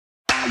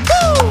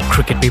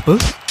Cricket people,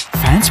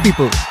 fans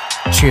people,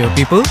 cheer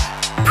people,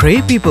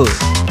 pray people,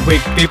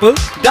 wig people,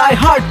 die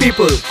hard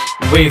people,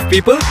 wave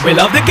people, we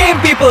love the game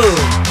people.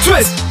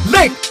 Twist,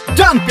 lick,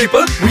 dunk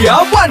people, we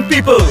are one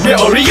people. We're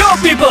Oreo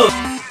people.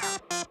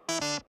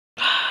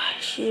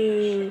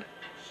 Shoot.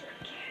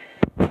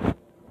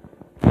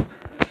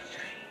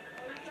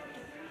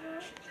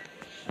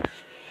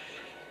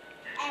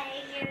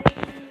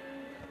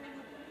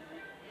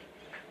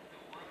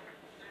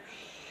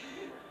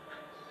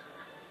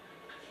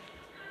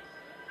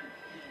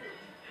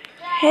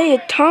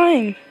 Hey,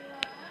 time.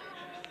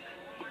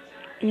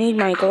 Need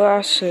my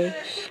glasses.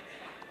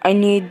 I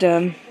need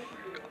them.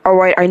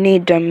 Alright, I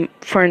need them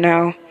for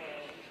now.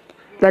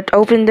 Let's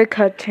open the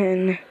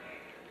curtain.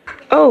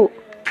 Oh,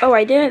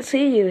 I didn't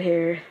see you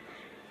here.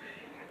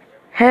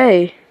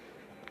 Hey.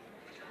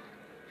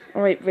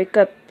 Alright, wake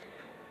up.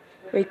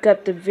 Wake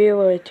up, the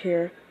village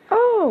here.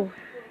 Oh,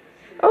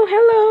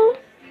 hello.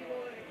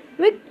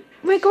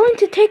 We're going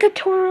to take a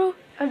tour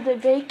of the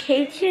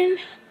vacation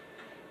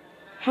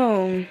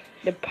home,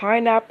 the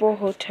Pineapple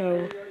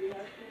Hotel.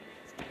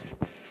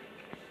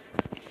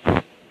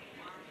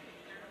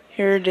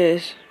 Here it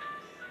is.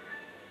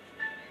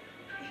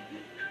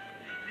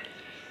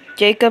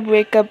 Jacob,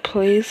 wake up,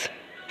 please.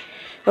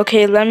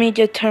 Okay, let me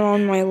just turn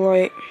on my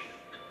light.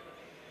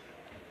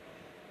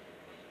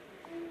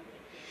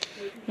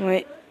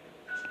 Wait,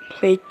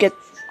 please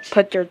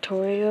put your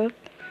toy up.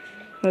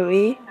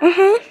 Maybe?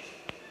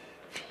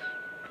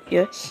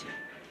 Yes.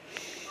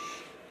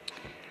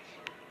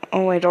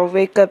 Oh wait, I'll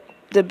wake up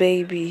the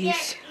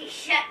babies.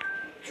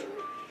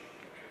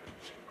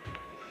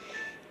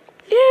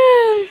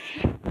 Yeah.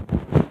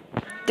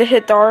 They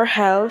hit our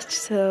house,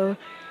 so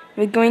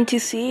we're going to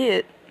see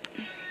it.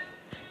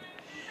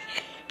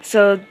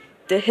 So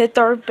they hit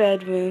our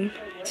bedroom.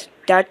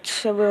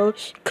 That's a little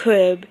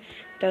crib.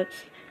 That's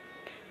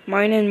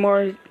mine and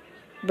more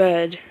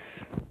bed.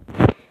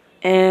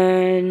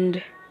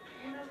 And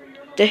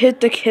they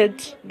hit the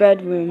kids'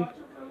 bedroom.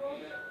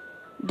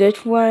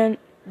 This one,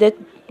 the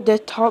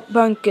top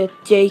bunk is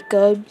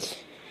Jacob's.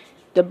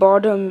 The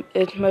bottom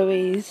is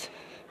Marie's.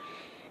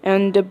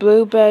 And the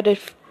blue bed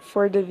is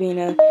for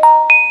Davina.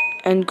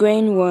 And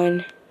green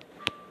one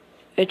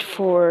is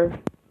for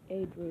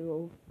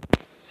Adriel.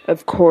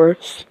 Of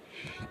course.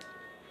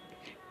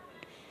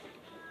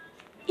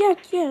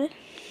 Yeah.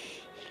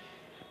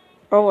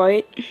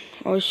 Alright,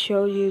 I'll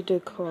show you the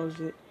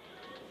closet.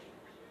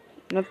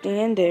 Nothing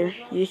in there.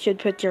 You should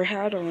put your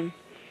hat on.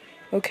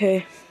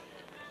 Okay.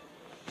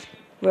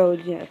 Well,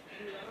 yeah.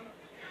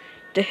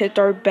 They hit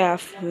our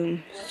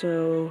bathroom,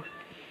 so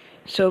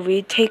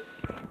we take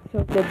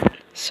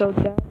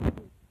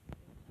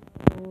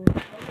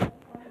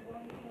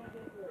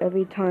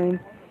every time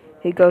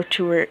he go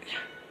to work.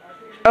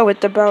 Oh,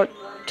 it's about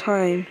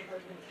time.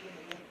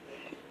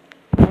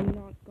 I'm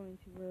not going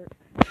to work.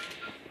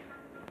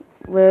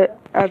 We're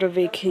out of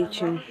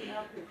vacation.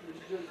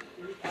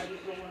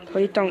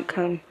 Please don't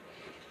come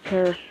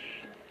here.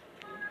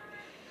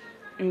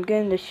 I'm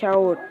getting the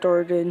shower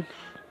started.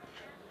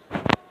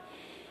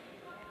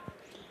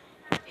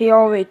 He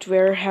always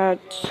wears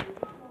hats.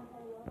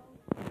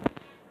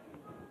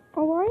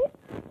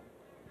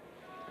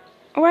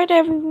 Alright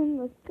everyone,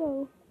 let's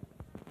go.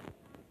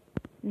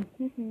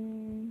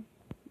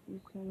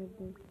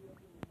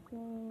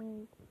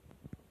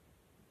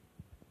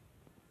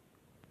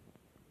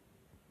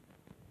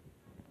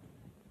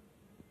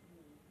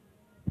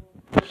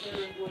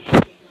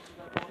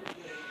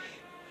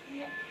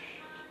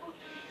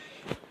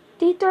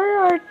 These are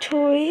our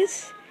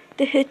toys.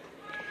 They're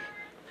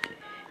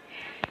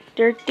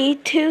the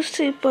two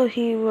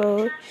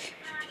superheroes.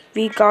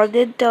 We got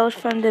those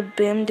from the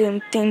Boom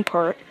Doom theme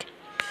park.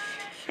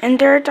 And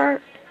they're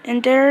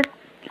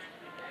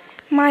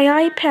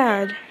my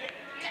iPad.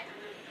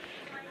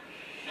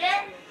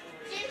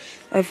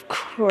 Of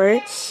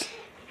course.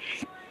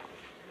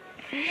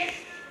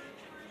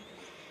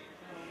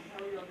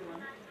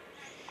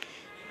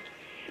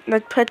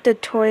 Let's put the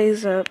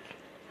toys up.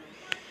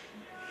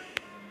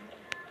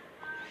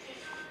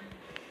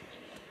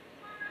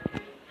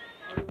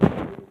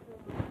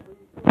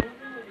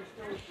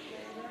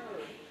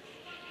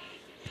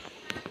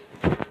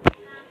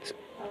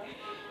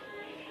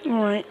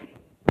 Alright.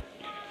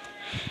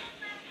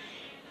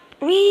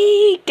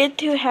 We get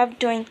to have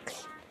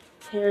drinks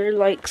here,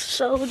 like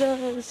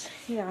sodas.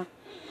 Yeah,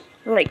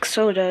 like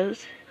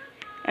sodas.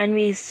 And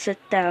we sit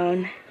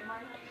down.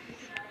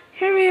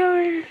 Here we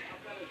are.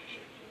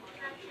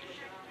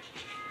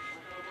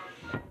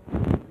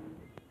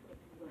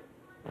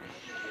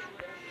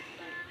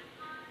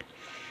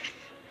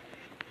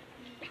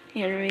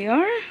 Here we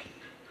are.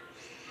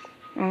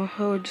 I'll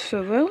hold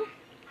Cyril.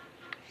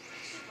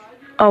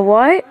 A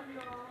what?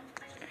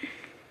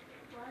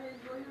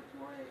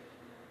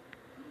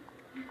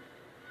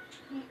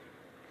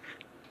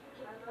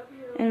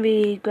 And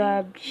we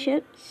grab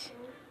chips.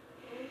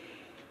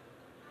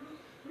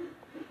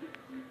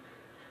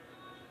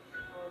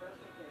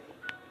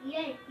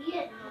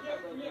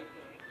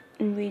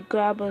 And we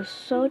grab a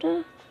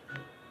soda.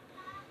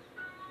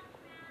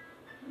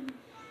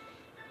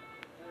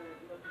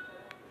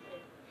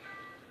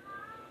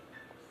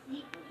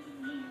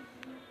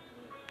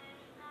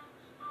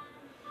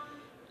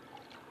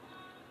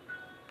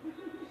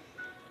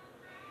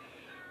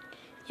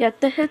 Yeah,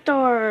 this is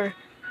our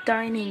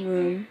dining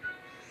room.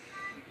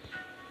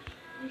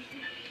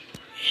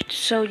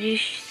 So you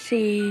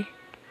see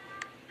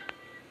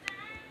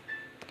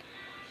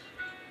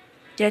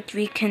that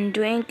we can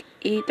drink,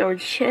 eat our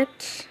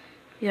chips,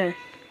 yeah,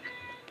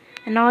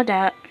 and all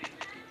that.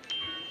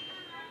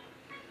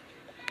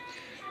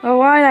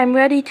 Alright, I'm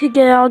ready to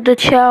get out the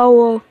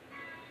shower.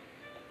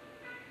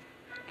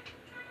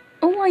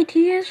 Alright,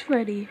 he is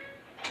ready.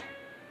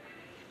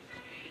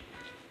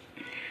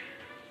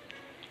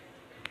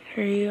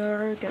 Here you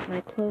are, get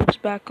my clothes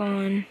back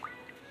on.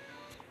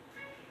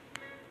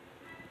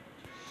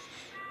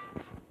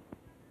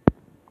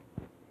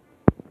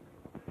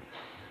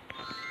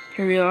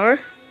 Here we are.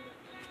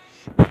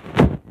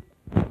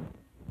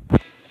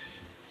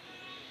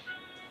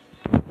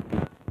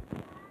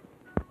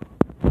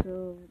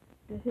 So,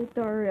 this is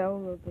our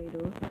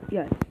elevator.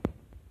 Yes.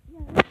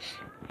 Yes.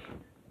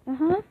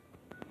 Uh-huh.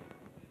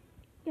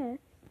 Yes.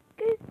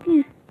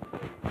 Good.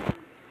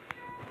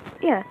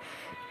 Yes.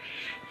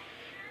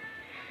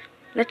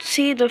 Let's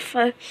see the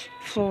first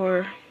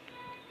floor.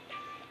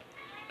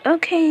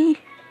 Okay.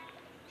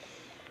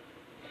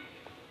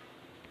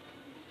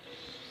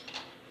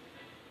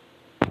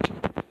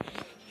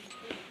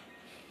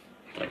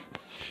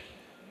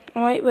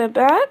 Alright, we're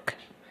back.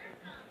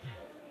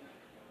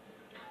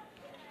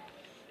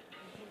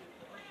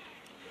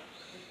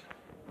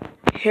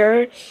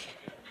 Here's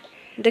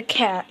the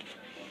cat.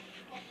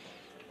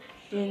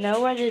 Do you know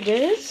what it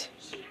is?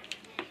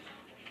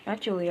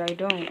 Actually, I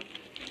don't.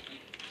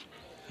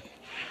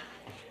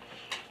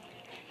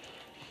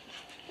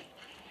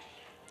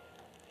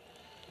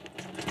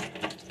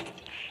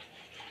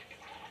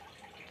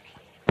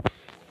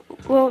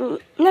 Well,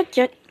 let's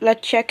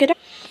check it out.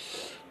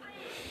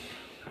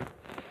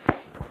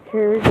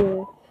 Here it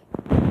is.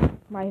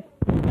 My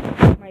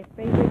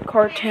favorite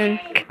cartoon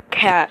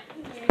cat.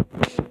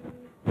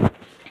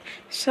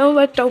 So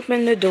let's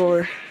open the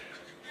door.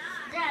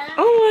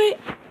 Alright.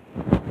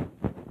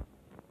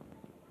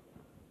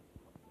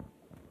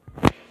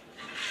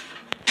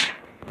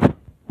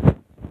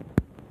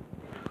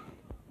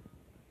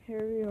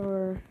 Here we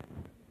are.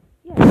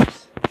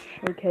 Yes.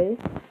 Okay.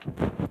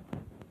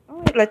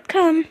 Alright, let's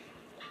come.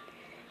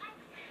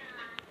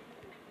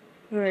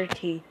 Where is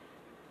he?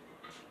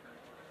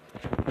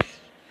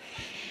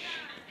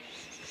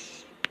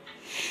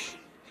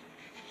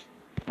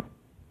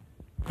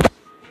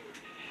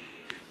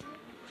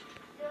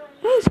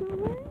 Oh,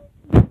 someone.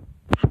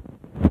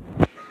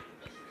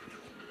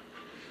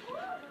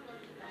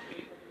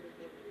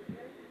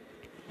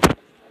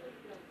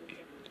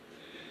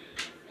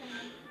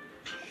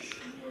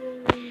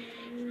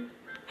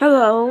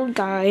 Hello,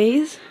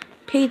 guys.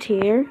 Pete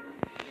here.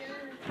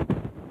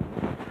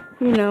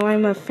 You know,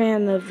 I'm a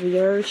fan of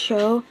your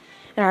show,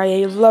 and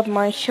I love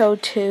my show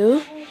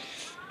too.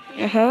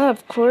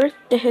 Of course.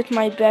 This is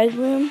my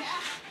bedroom.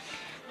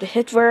 This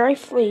is where I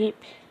sleep.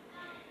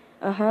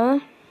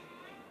 And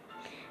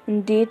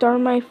these are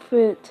my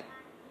fruit.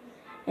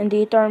 And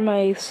these are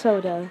my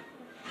soda.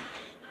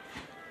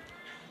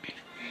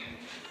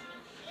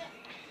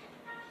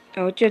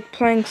 I was just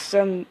playing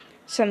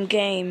some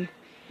game.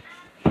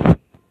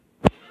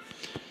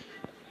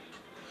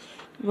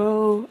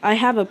 Well, I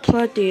have a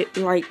plenty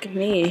like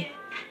me.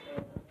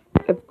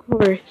 Of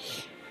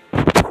course.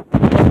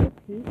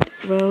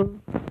 Well,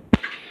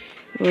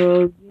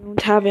 you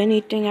don't have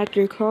anything at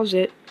your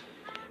closet.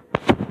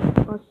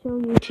 I'll show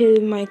you to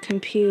my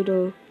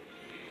computer.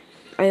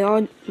 I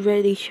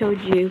already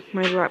showed you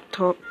my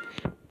laptop.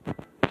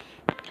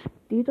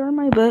 These are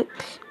my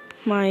books.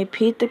 My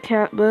Pete the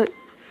Cat book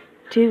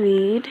to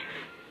read.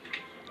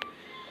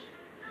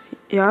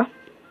 Yeah.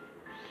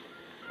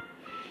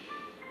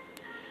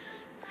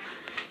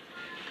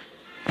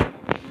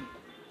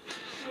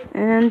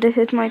 And this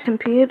is my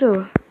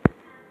computer.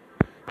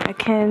 I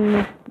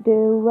can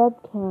do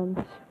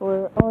webcams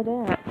for all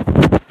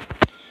that.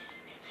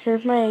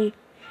 Here's my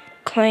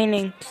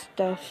cleaning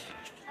stuff.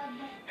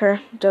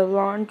 Here, the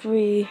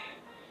laundry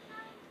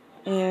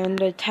and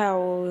the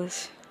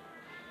towels.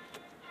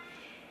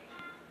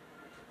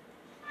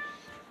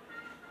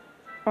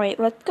 Alright,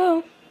 let's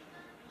go.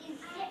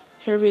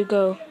 Here we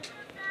go.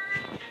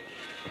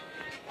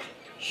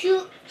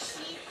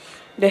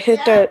 They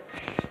hit the...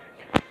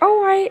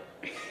 Alright.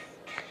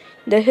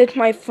 They hit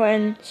my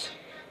friend's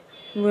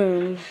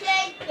room.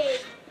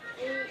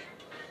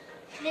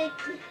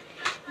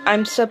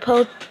 I'm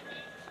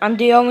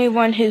the only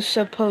one who's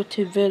supposed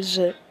to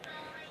visit.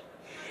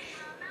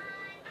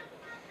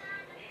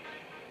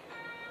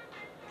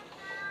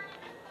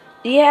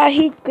 Yeah,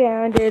 he's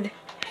grounded.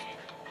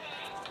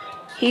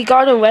 He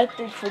got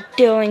arrested for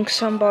stealing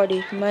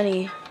somebody's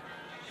money.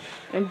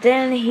 And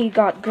then he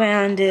got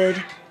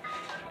grounded.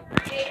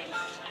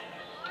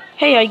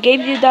 Hey, I gave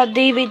you that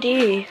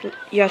DVD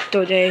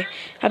yesterday.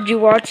 Have you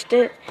watched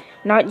it?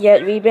 Not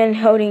yet. We've been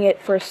holding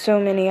it for so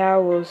many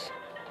hours.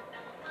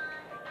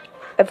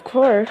 Of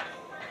course.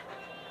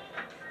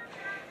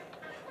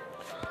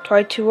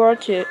 Try to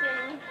watch it.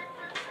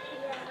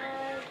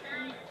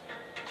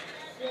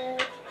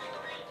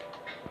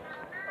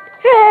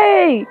 Hey!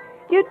 Hey!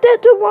 You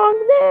did the wrong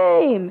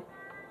name!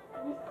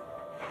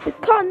 It's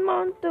called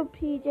Monster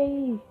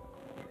PJ.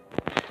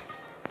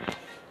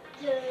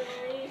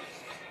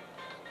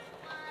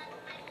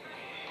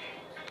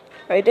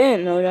 I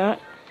didn't know that.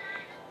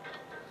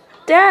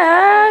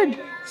 Dad!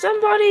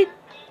 Somebody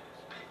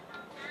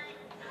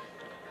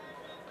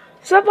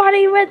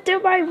went to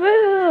my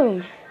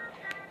room!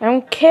 I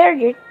don't care,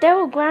 you're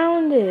still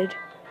grounded.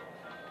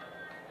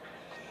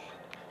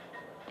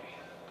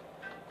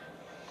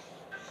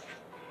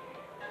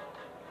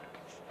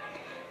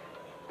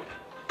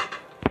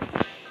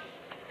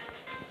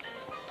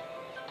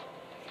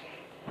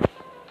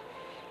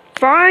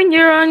 Fine,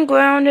 you're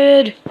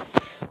ungrounded.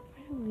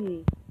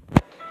 Really?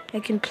 I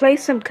can play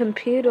some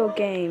computer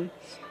games.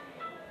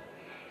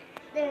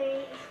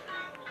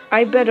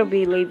 I better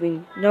be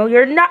leaving. No,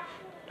 you're not.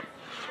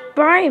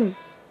 Brian.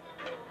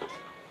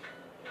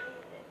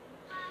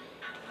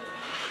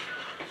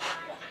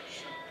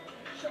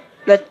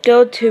 Let's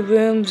go to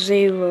room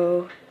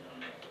 0.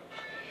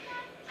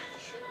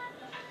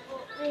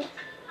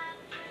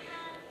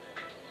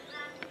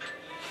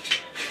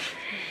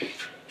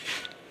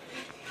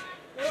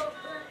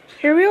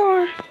 Here we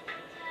are.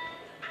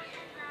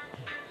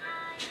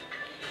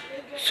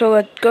 So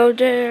let's go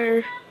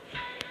there.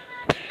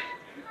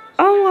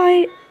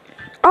 Alright,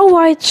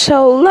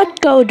 so let's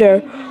go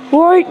there.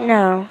 Right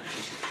now.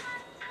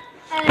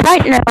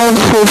 Right now,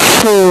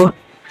 Fufu.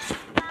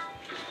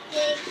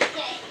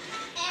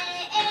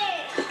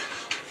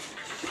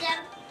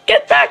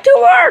 Get back to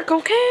work,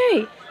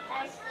 okay?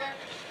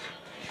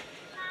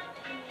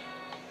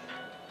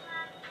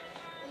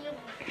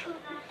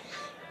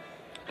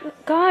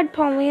 God,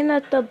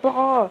 Paulina, the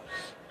boss.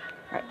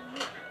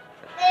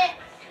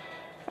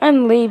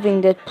 I'm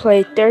leaving this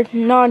place. There's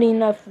not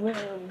enough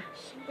rooms.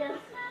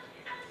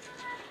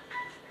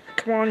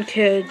 Come on,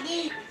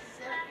 kids.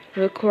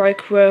 Look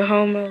like we're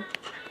homo.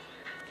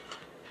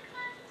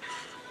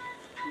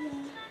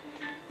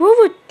 What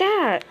was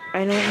that?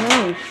 I don't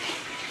know.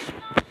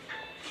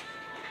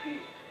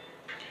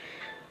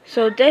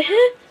 So this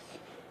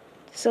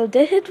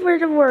is where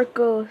the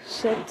worker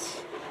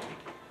sits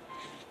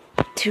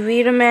to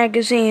read a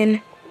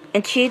magazine,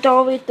 and she's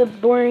always the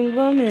boring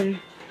woman.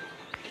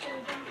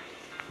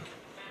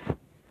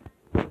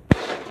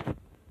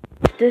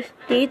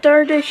 These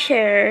are the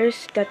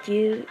chairs that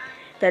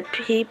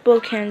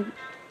people can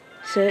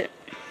sit.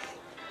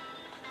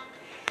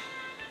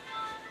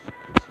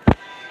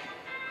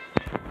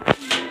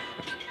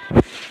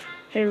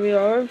 Here we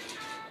are.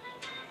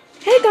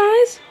 Hey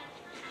guys.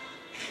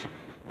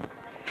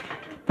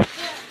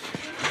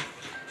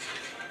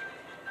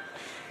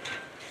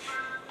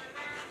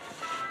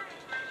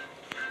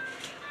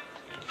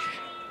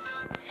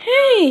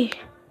 Hey.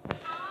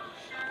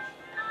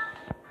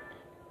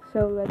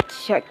 So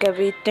let's check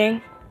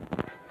everything.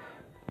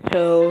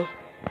 So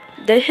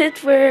this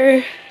is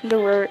where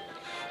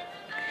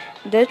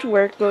this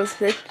work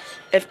goes.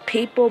 If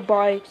people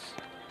buy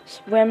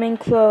swimming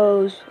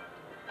clothes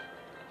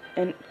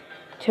and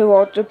 2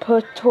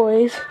 octopus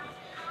toys,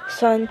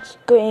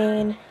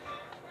 sunscreen,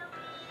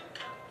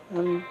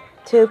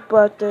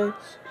 toothbrushes,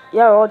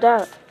 yeah, all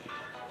that.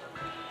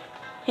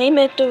 Hey,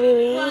 Mr.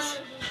 Ruiz.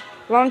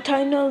 Long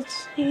time no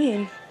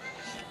see.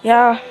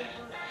 Yeah.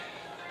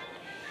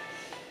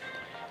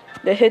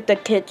 This is the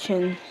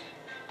kitchen.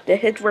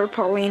 This is where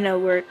Paulina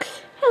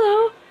works.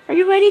 Hello, are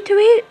you ready to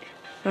eat?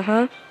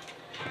 Uh-huh.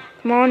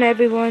 Come on,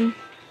 everyone.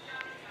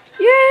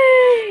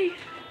 Yay!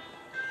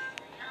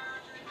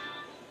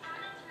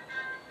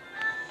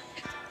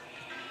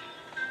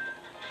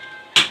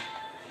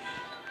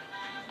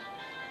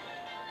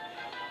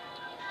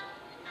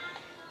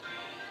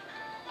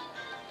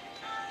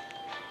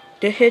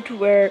 This is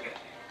where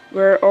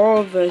all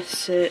of us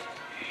sit.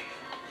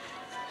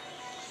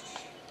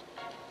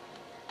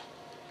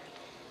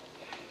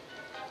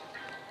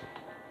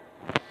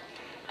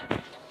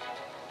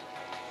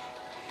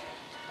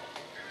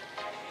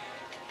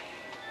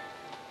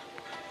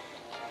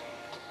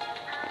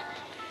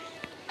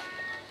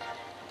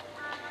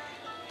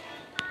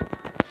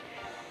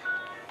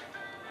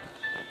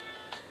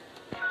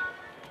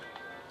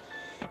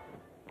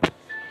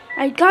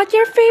 I got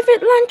your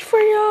favorite lunch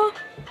for y'all.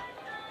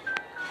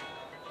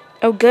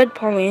 Oh, good,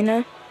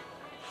 Paulina.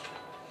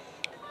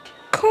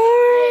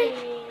 Corn,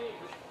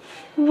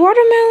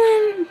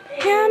 watermelon,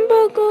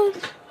 hamburgers.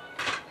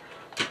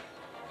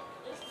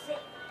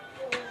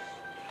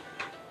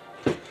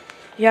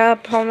 Yeah,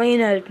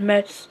 Paulina is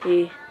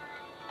messy.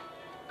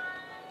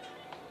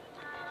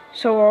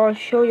 So I'll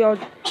show y'all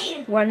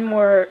one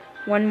more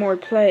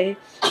place.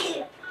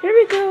 Here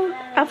we go.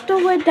 After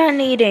we're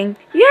done eating.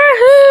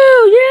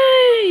 Yahoo!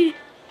 Yay!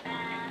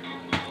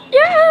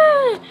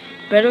 Yeah!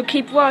 Better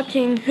keep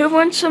watching. Who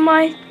wants some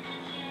ice?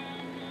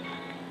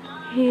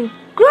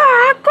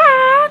 Quack,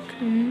 quack!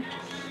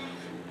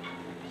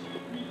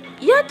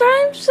 Yeah,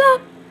 time's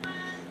up.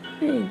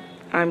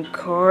 I'm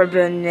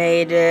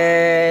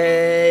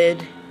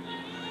carbonated.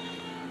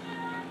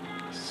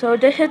 So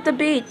to hit the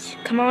beach.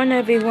 Come on,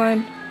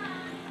 everyone.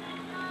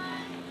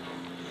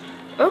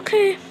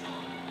 Okay.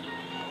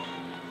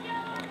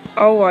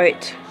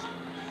 Alright,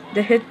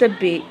 they hit the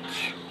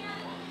beach.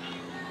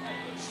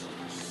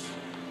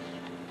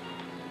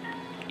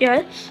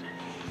 Yes.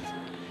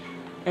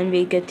 And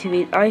we get to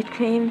eat ice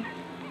cream.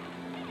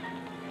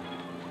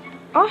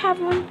 I'll have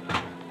one.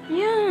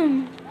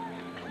 Yum.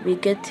 We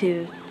get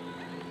to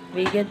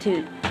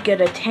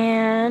get a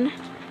tan.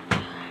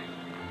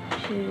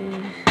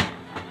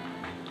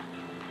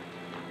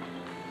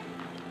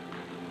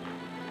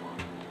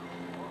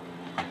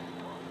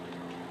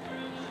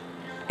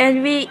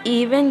 And we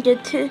even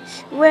get to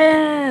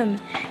swim.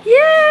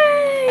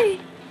 Yay!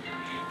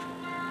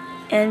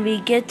 And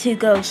we get to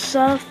go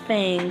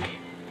surfing.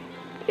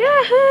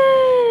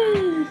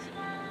 Yahoo!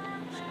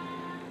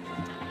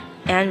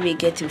 And we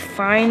get to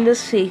find the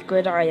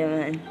secret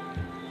island.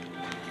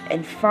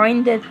 And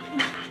find the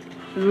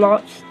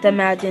lost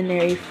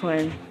imaginary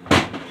friend.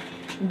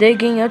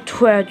 Digging a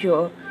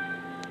treasure.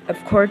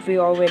 Of course we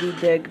already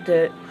digged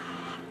it.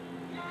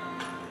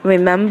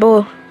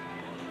 Remember?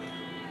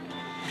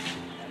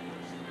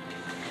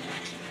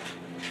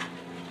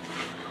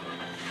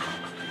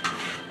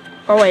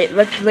 Alright,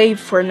 let's leave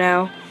for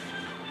now.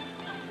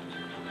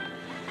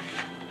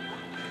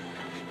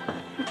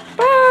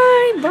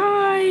 Bye,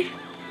 bye.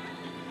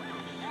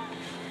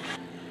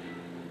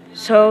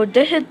 So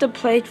this is the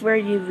place where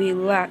you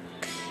relax.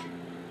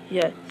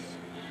 Yes.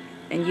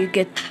 And you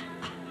get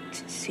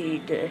to see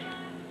the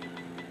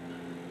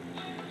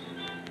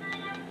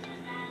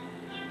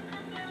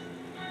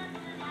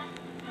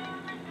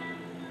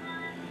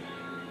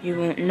you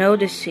won't know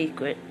the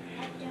secret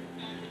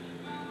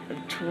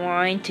of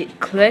trying to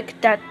click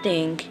that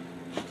thing.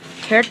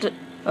 Here's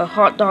a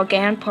hot dog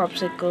and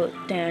popsicle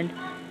stand.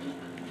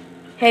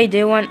 Hey, do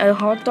you want a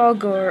hot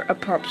dog or a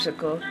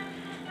popsicle?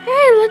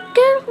 Hey, let's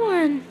get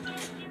one.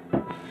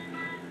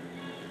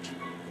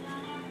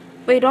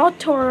 Wait, I'll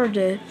tour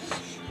this.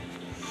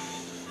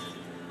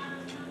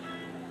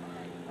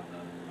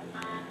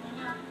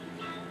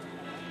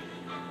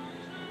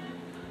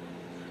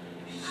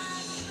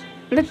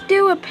 Let's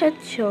do a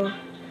picture.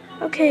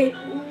 Okay.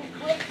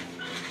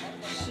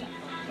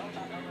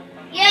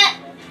 Yeah.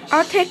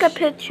 I'll take a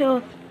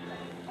picture.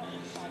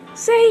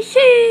 Say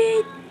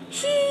cheese.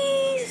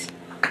 Cheese.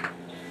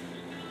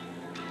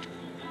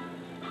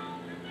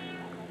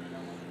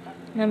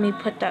 Let me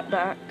put that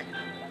back.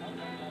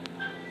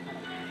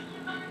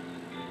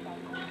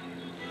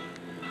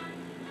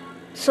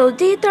 So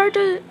these are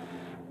the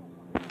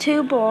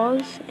two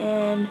balls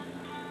and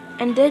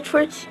this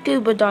for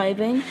scuba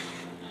diving.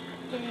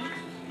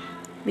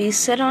 We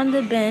sit on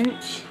the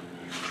bench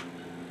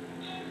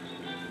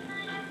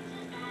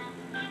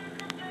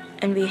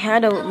and we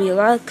had a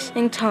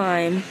relaxing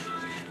time.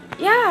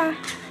 Yeah.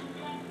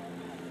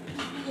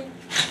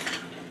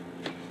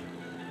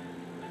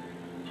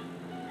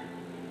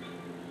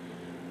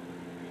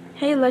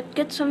 Hey, let's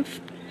get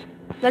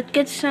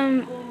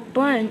some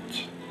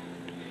lunch.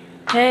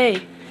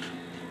 Hey,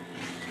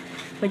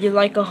 would you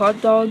like a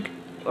hot dog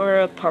or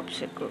a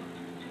popsicle?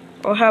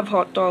 I'll have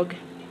hot dog.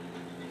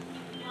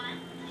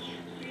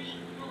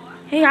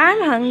 Hey,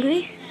 I'm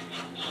hungry.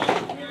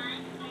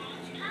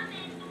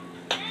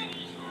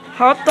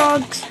 Hot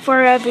dogs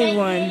for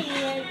everyone.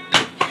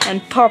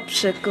 And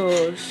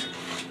popsicles.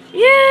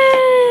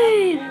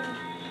 Yay!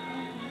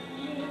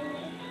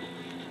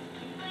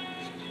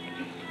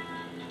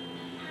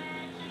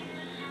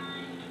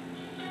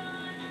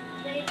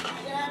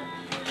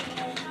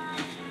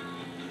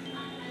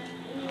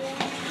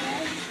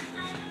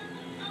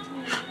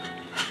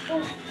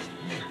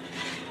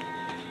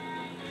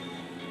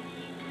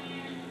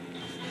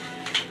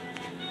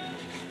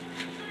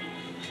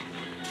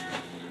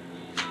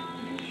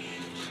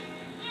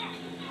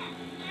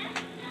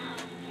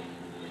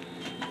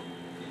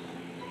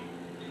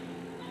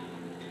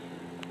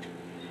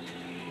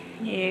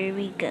 Here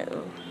we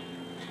go.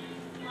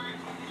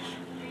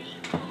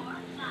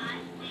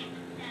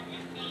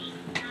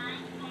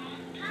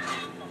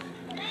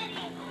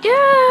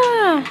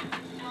 Yeah!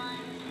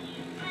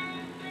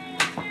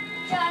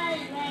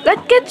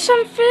 Let's get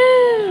some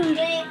food!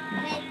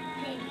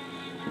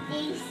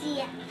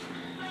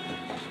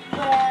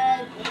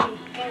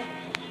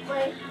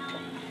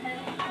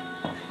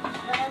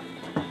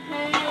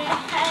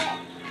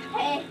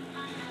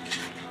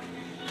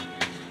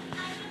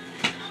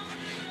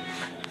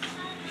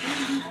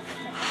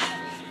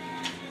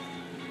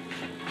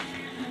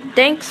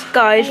 Thanks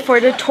guys for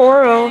the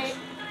tutorial.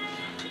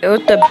 It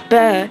was the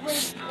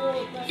best.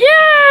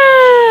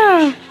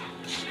 Yeah!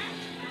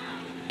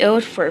 It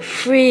was for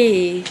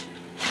free.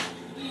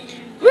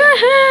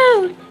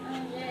 Woohoo!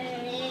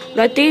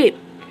 Let's eat.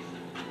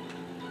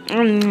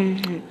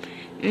 Mmm.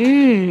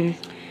 Mmm.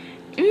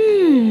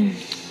 Mmm.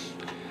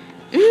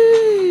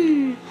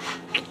 Mmm.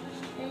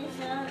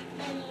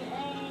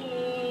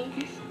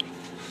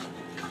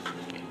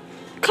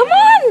 Come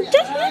on,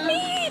 just let me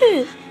eat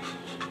it.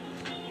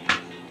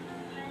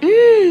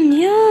 Mmm,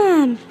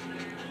 yum.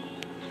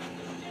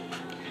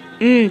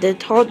 Mmm,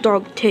 this hot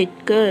dog tastes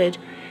good.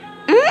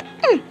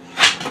 Mmm.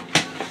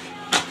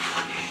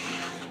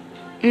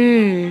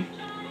 Mmm.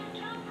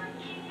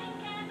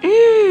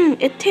 Mmm,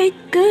 It tastes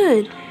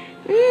good.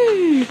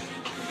 Mmm.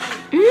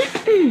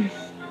 Mmm.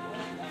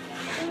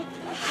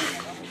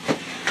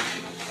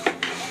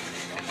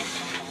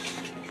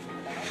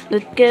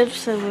 Let's give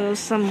Sarah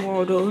some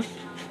water.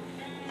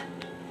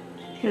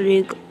 Here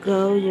you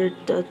go, you're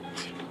done.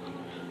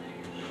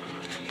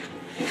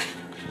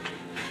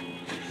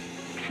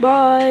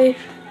 Bye.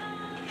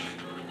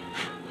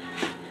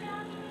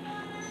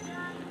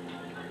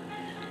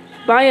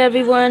 Bye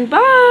everyone.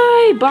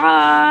 Bye.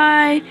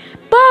 Bye.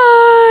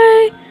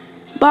 Bye.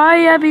 Bye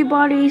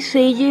everybody.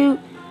 See you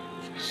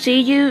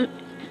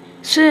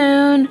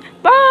soon.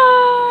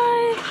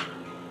 Bye.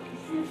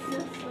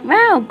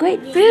 Wow,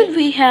 great food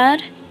we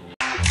had.